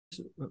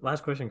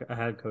last question I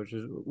had, coach,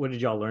 is what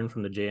did y'all learn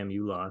from the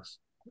JMU loss?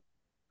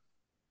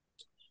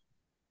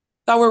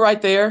 Now we're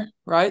right there,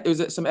 right? There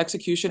was some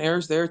execution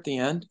errors there at the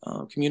end,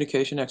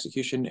 communication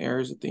execution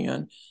errors at the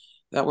end.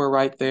 That we're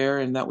right there,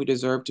 and that we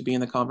deserve to be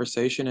in the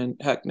conversation. And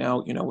heck,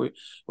 now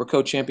we're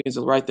co-champions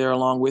right there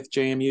along with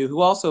JMU,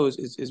 who also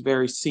is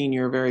very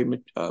senior, very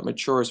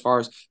mature as far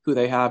as who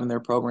they have in their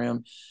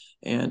program,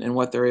 and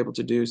what they're able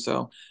to do.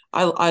 So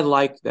I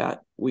like that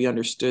we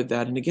understood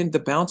that. And again, the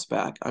bounce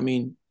back. I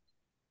mean,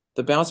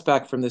 the bounce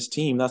back from this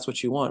team, that's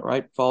what you want,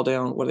 right? Fall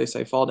down, what do they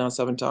say? Fall down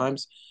 7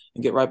 times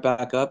and get right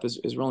back up is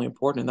really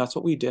important. And that's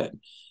what we did.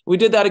 We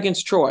did that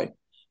against Troy.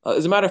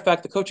 As a matter of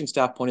fact, the coaching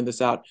staff pointed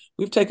this out.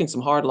 We've taken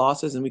some hard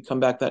losses and we come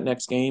back that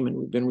next game and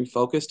we've been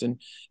refocused. And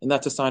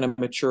that's a sign of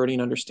maturity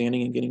and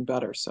understanding and getting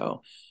better.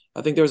 So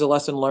I think there's a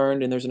lesson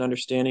learned and there's an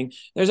understanding.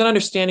 There's an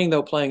understanding,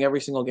 though, playing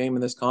every single game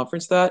in this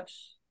conference that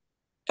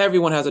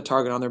everyone has a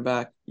target on their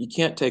back. You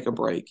can't take a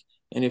break.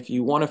 And if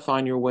you want to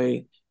find your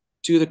way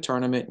to the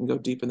tournament and go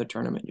deep in the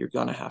tournament, you're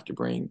going to have to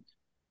bring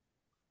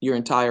your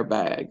entire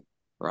bag,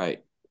 right?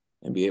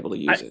 And be able to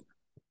I, use it.